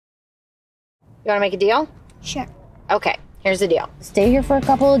You want to make a deal? Sure. Okay, here's the deal. Stay here for a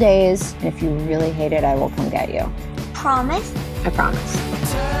couple of days, and if you really hate it, I will come get you. Promise? I promise.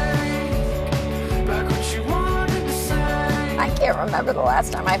 I can't remember the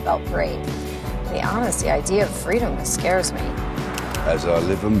last time I felt great. To be honest, the idea of freedom scares me. As I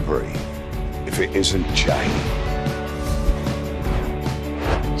live and breathe, if it isn't Jane.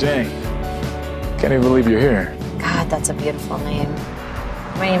 Jane, can't even believe you're here. God, that's a beautiful name.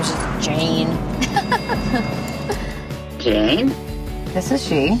 My name's just Jane. Jane, This is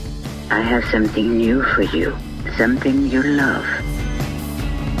she. I have something new for you. Something you love.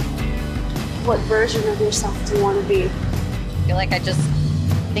 What version of yourself do you want to be? I feel like I just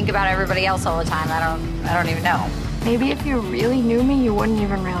think about everybody else all the time. I don't even know. Maybe if you really knew me, you wouldn't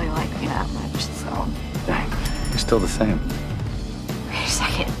even really like me that much, so. You're still the same. Wait a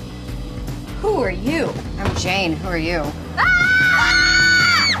second. Who are you? I'm Jane. Who are you?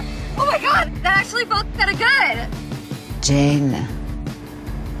 Ah! Oh my God, that actually felt kind of good. Jane,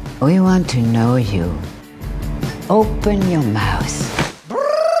 we want to know you. Open your mouth.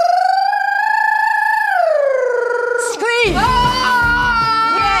 Scream!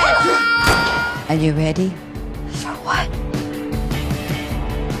 Yes! Are you ready? For what?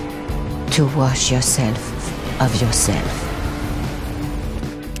 To wash yourself of yourself.